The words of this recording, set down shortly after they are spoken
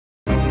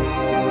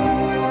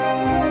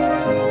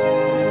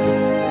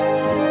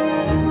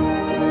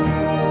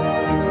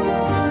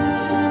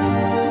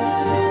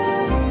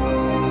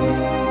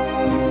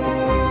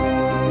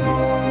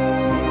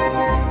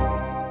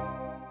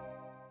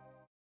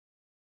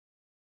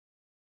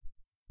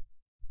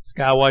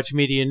Skywatch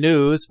Media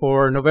News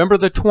for November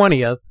the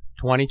 20th,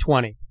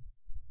 2020.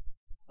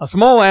 A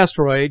small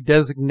asteroid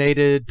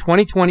designated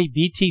 2020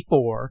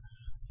 VT4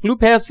 flew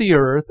past the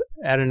Earth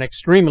at an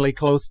extremely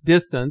close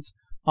distance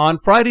on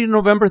Friday,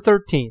 November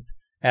 13th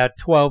at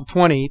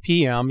 12:20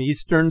 p.m.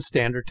 Eastern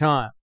Standard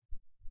Time.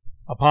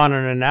 Upon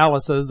an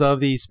analysis of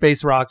the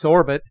space rock's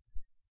orbit,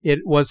 it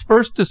was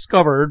first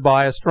discovered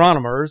by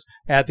astronomers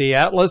at the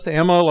Atlas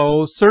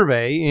MLO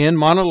survey in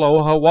Mauna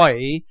Loa,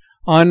 Hawaii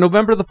on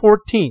November the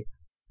 14th,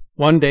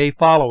 one day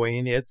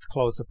following its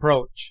close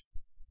approach.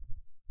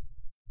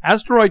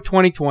 Asteroid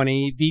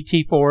 2020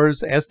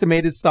 VT4's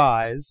estimated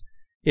size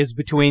is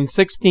between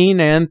 16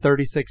 and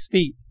 36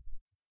 feet.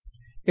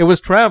 It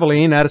was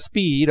traveling at a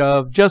speed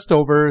of just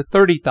over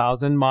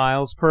 30,000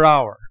 miles per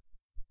hour.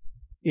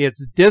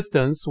 Its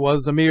distance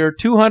was a mere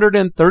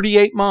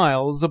 238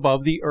 miles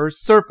above the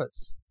Earth's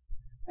surface,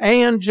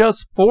 and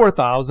just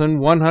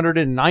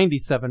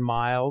 4,197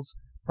 miles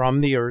from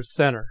the Earth's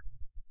center.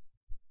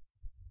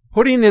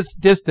 Putting its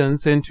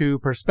distance into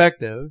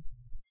perspective,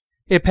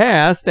 it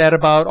passed at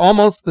about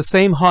almost the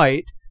same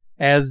height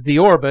as the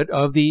orbit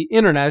of the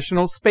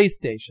International Space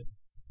Station,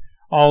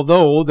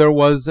 although there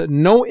was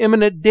no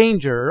imminent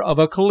danger of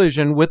a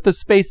collision with the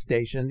space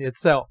station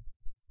itself.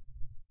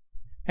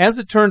 As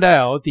it turned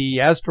out, the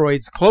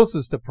asteroid's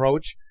closest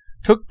approach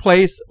took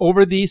place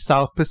over the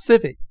South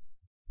Pacific,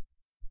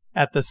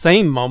 at the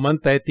same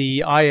moment that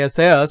the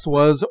ISS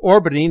was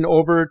orbiting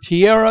over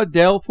Tierra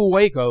del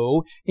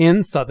Fuego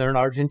in southern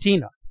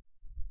Argentina.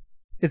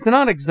 It's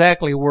not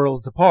exactly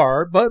worlds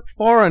apart, but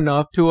far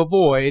enough to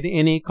avoid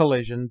any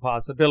collision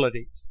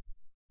possibilities.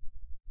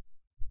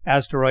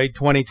 Asteroid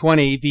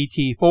 2020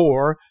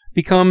 VT4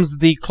 becomes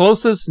the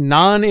closest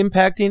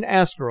non-impacting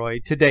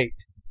asteroid to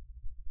date,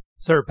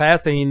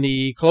 surpassing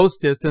the close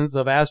distance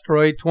of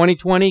asteroid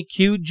 2020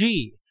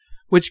 QG,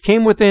 which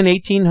came within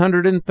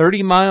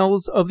 1,830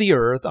 miles of the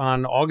Earth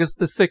on August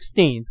the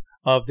 16th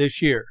of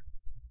this year.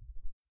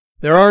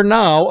 There are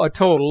now a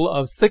total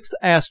of 6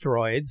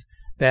 asteroids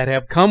that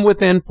have come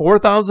within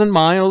 4,000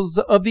 miles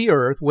of the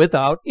Earth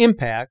without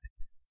impact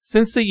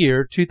since the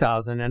year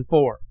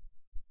 2004.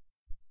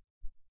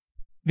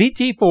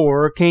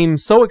 VT4 came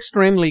so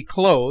extremely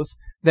close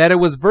that it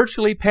was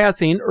virtually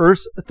passing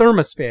Earth's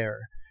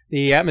thermosphere,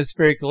 the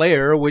atmospheric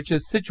layer which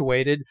is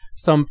situated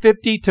some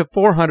 50 to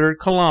 400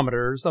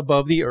 kilometers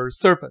above the Earth's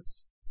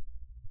surface.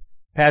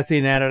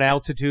 Passing at an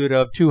altitude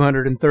of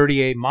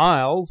 238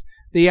 miles,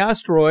 the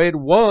asteroid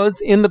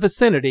was in the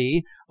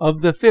vicinity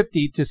of the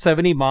 50 to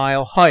 70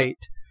 mile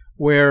height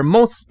where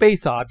most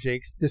space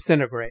objects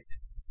disintegrate.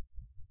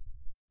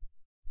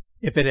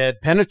 If it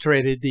had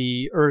penetrated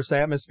the Earth's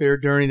atmosphere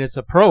during its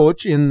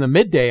approach in the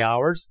midday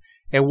hours,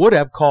 it would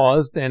have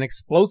caused an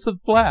explosive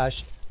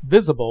flash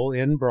visible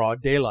in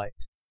broad daylight.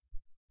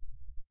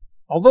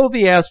 Although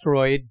the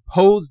asteroid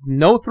posed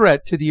no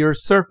threat to the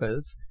Earth's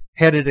surface,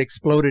 had it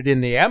exploded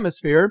in the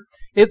atmosphere,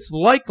 it's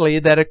likely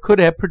that it could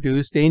have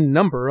produced a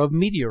number of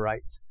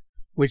meteorites,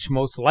 which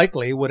most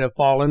likely would have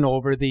fallen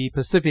over the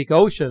Pacific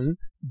Ocean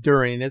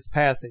during its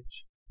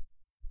passage.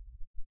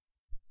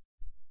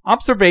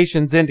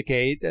 Observations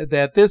indicate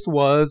that this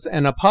was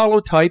an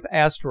Apollo-type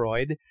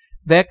asteroid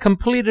that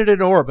completed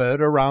an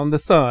orbit around the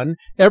Sun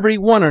every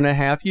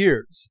 1.5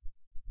 years.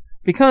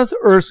 Because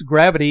Earth's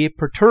gravity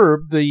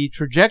perturbed the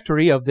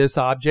trajectory of this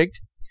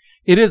object,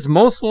 it is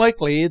most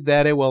likely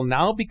that it will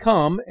now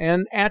become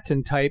an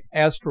Aten-type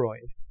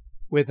asteroid,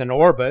 with an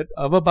orbit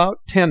of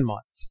about 10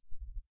 months.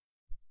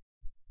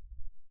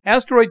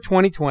 Asteroid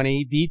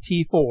 2020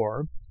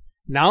 VT4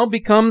 now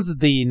becomes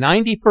the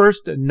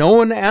 91st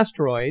known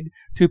asteroid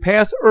to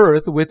pass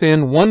Earth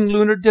within 1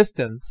 lunar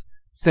distance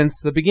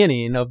since the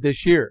beginning of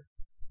this year.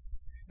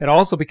 It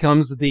also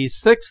becomes the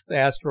 6th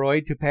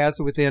asteroid to pass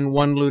within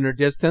 1 lunar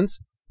distance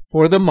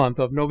for the month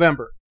of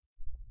November.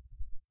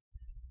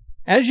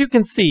 As you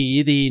can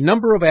see, the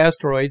number of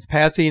asteroids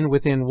passing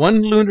within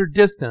 1 lunar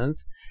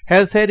distance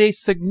has had a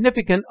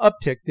significant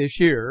uptick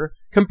this year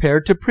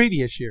compared to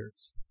previous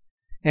years.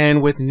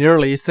 And with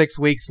nearly 6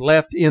 weeks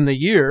left in the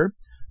year,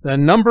 the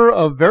number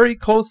of very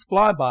close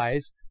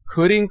flybys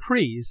could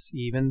increase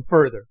even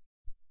further.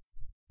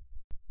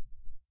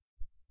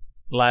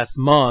 Last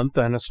month,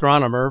 an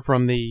astronomer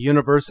from the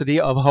University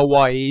of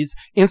Hawaii's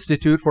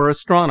Institute for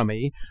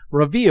Astronomy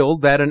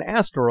revealed that an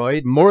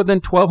asteroid more than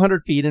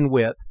 1,200 feet in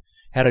width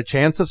had a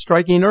chance of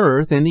striking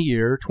Earth in the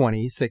year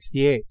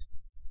 2068.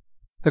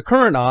 The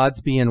current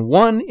odds being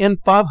 1 in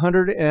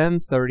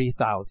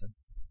 530,000.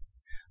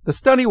 The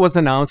study was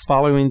announced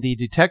following the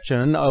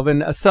detection of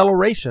an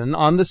acceleration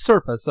on the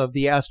surface of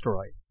the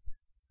asteroid.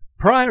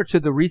 Prior to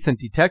the recent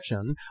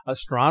detection,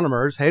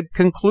 astronomers had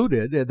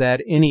concluded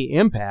that any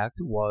impact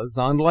was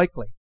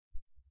unlikely.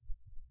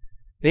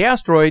 The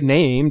asteroid,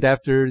 named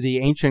after the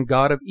ancient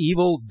god of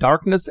evil,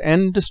 darkness,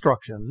 and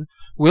destruction,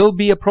 will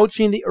be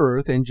approaching the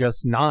Earth in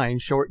just 9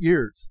 short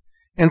years,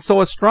 and so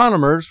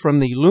astronomers from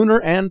the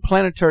Lunar and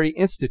Planetary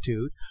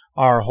Institute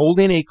are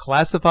holding a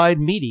classified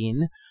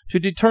meeting to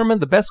determine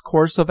the best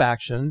course of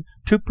action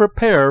to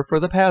prepare for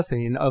the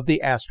passing of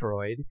the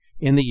asteroid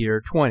in the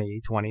year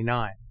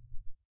 2029.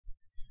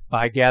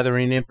 By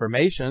gathering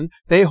information,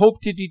 they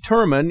hope to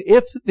determine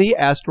if the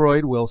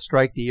asteroid will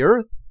strike the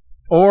Earth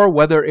or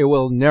whether it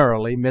will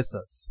narrowly miss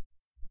us.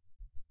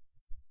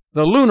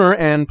 The Lunar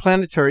and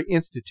Planetary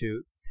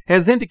Institute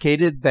has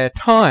indicated that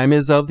time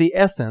is of the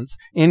essence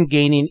in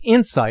gaining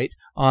insight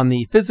on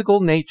the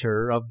physical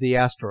nature of the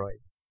asteroid.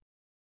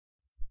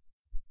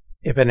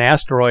 If an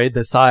asteroid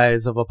the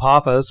size of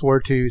Apophis were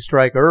to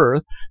strike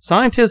Earth,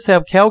 scientists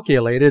have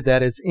calculated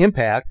that its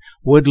impact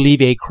would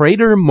leave a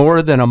crater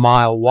more than a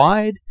mile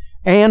wide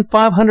and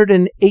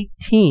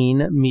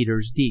 518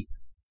 meters deep.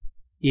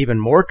 Even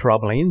more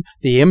troubling,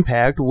 the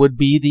impact would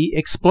be the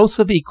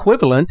explosive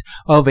equivalent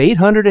of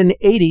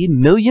 880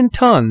 million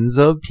tons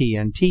of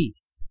TNT.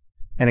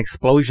 An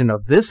explosion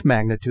of this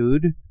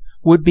magnitude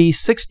would be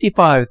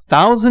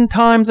 65,000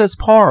 times as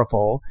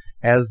powerful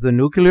as the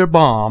nuclear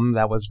bomb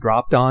that was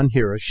dropped on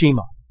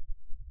Hiroshima.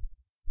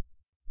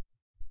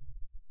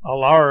 A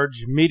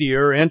large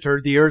meteor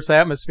entered the Earth's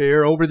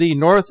atmosphere over the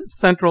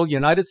north-central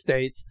United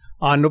States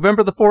on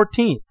November the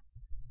 14th,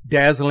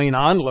 dazzling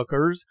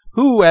onlookers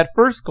who at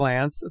first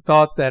glance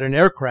thought that an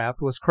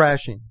aircraft was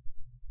crashing.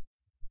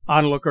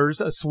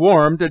 Onlookers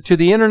swarmed to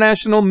the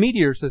International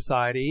Meteor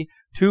Society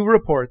to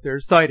report their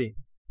sighting.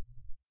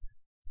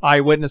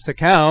 Eyewitness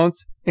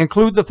accounts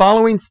include the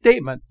following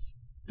statements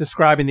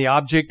describing the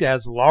object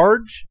as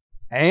large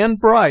and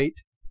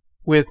bright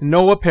with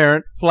no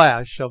apparent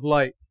flash of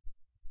light.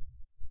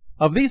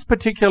 Of these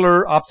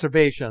particular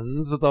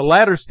observations, the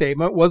latter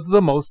statement was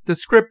the most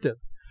descriptive,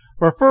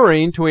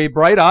 referring to a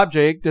bright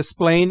object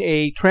displaying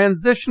a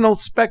transitional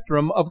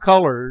spectrum of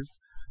colors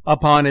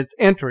upon its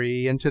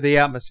entry into the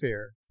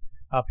atmosphere,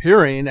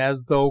 appearing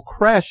as though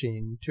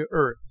crashing to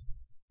Earth.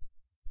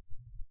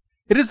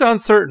 It is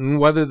uncertain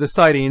whether the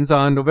sightings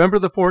on November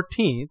the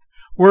 14th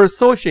were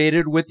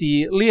associated with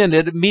the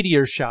Leonid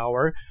meteor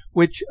shower,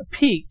 which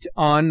peaked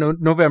on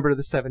November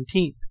the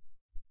 17th.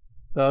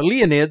 The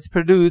Leonids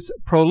produce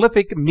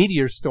prolific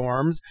meteor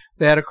storms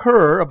that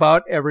occur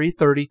about every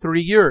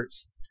 33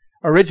 years,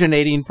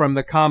 originating from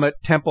the comet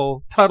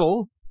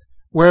Tempel-Tuttle,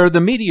 where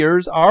the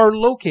meteors are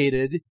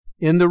located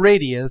in the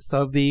radius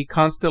of the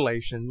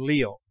constellation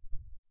Leo.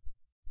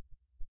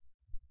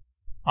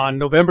 On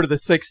November the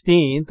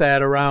 16th,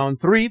 at around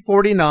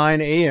 3:49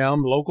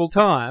 a.m. local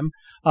time,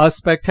 a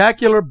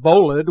spectacular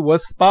bolide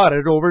was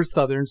spotted over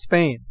southern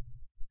Spain.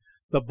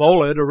 The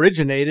bolide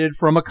originated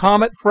from a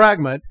comet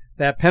fragment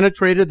that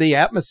penetrated the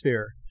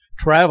atmosphere,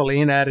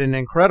 traveling at an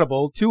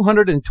incredible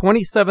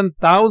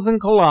 227,000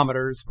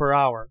 kilometers per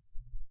hour.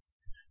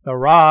 The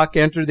rock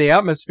entered the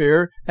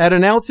atmosphere at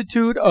an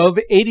altitude of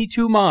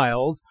 82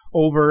 miles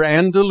over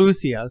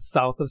Andalusia,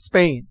 south of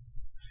Spain,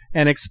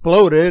 and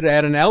exploded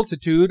at an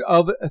altitude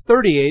of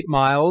 38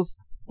 miles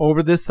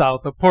over the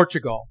south of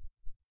Portugal.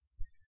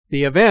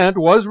 The event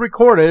was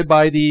recorded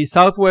by the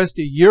Southwest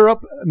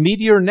Europe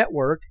Meteor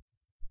Network,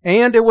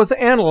 and it was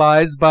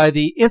analyzed by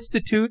the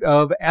Institute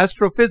of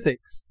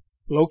Astrophysics,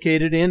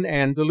 located in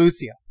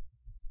Andalusia.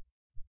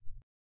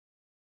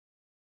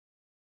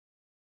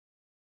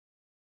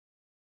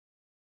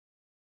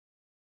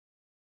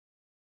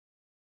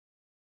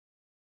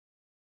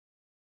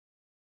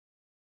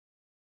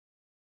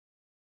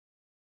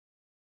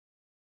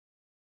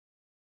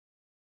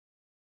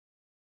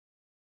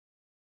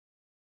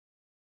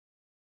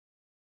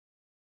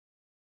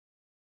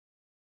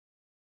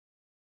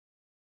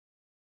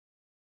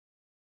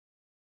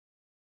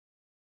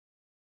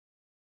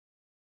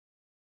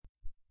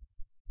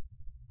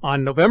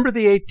 On November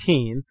the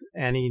 18th,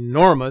 an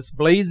enormous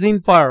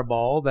blazing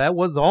fireball that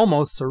was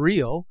almost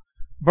surreal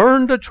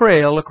burned a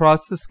trail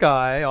across the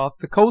sky off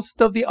the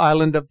coast of the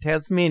island of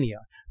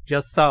Tasmania,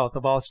 just south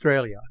of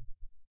Australia.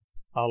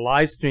 A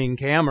live-stream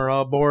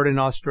camera aboard an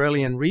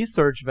Australian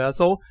research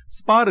vessel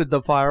spotted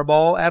the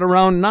fireball at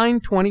around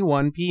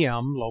 9:21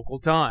 p.m. local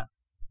time.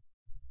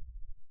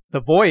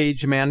 The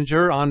voyage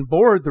manager on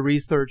board the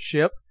research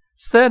ship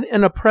said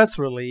in a press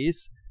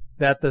release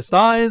that the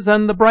size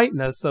and the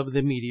brightness of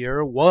the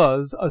meteor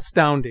was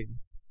astounding.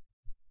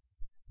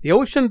 The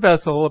ocean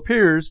vessel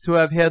appears to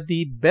have had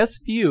the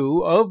best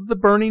view of the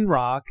burning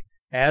rock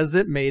as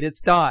it made its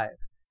dive,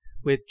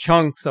 with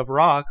chunks of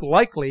rock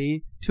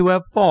likely to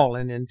have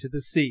fallen into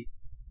the sea.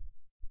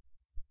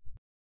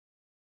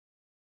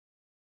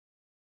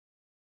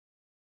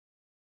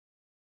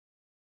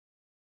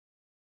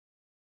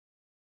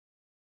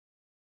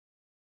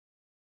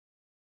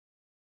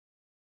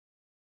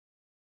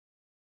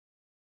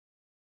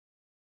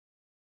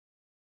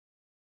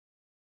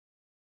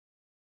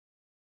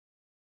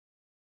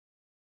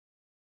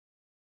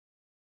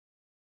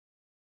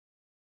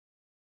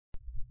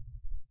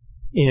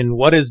 In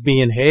what is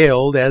being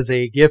hailed as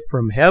a gift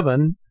from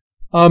heaven,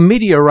 a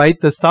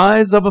meteorite the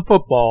size of a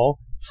football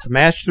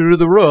smashed through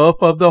the roof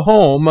of the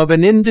home of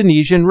an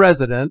Indonesian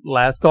resident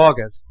last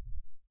August.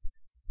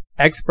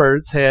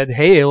 Experts had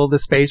hailed the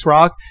space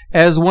rock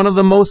as one of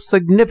the most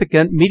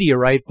significant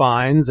meteorite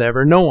finds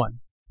ever known.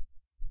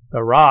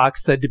 The rock,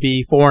 said to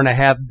be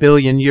 4.5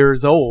 billion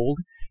years old,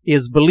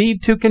 is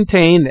believed to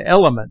contain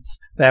elements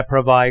that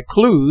provide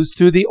clues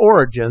to the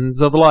origins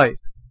of life.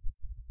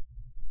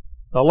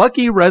 The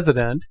lucky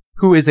resident,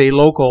 who is a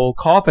local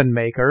coffin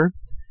maker,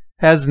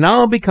 has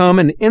now become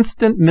an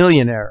instant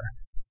millionaire,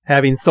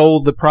 having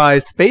sold the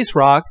prized space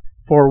rock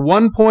for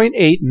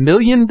 $1.8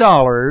 million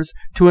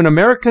to an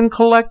American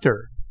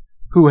collector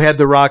who had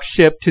the rock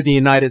shipped to the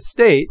United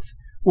States,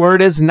 where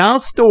it is now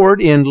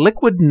stored in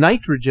liquid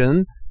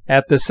nitrogen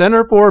at the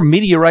Center for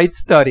Meteorite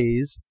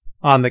Studies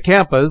on the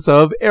campus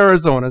of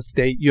Arizona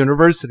State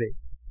University.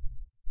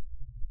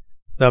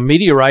 The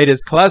meteorite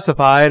is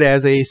classified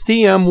as a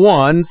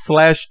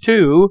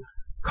CM1/2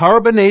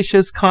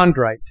 carbonaceous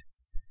chondrite,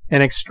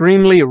 an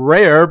extremely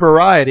rare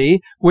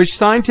variety which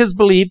scientists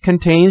believe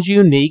contains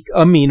unique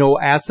amino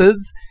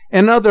acids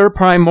and other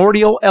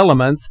primordial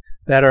elements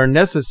that are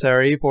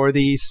necessary for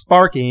the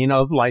sparking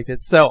of life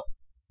itself.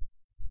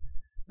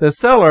 The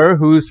seller,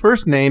 whose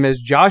first name is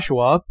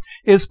Joshua,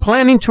 is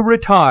planning to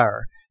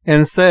retire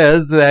and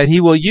says that he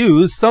will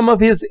use some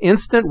of his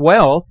instant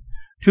wealth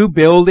to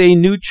build a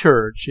new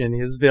church in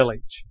his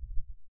village.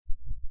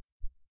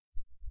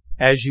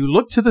 As you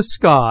look to the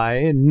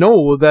sky,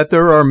 know that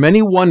there are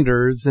many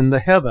wonders in the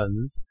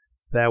heavens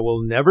that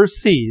will never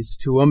cease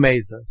to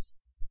amaze us.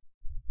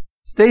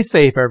 Stay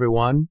safe,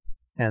 everyone,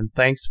 and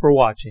thanks for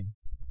watching.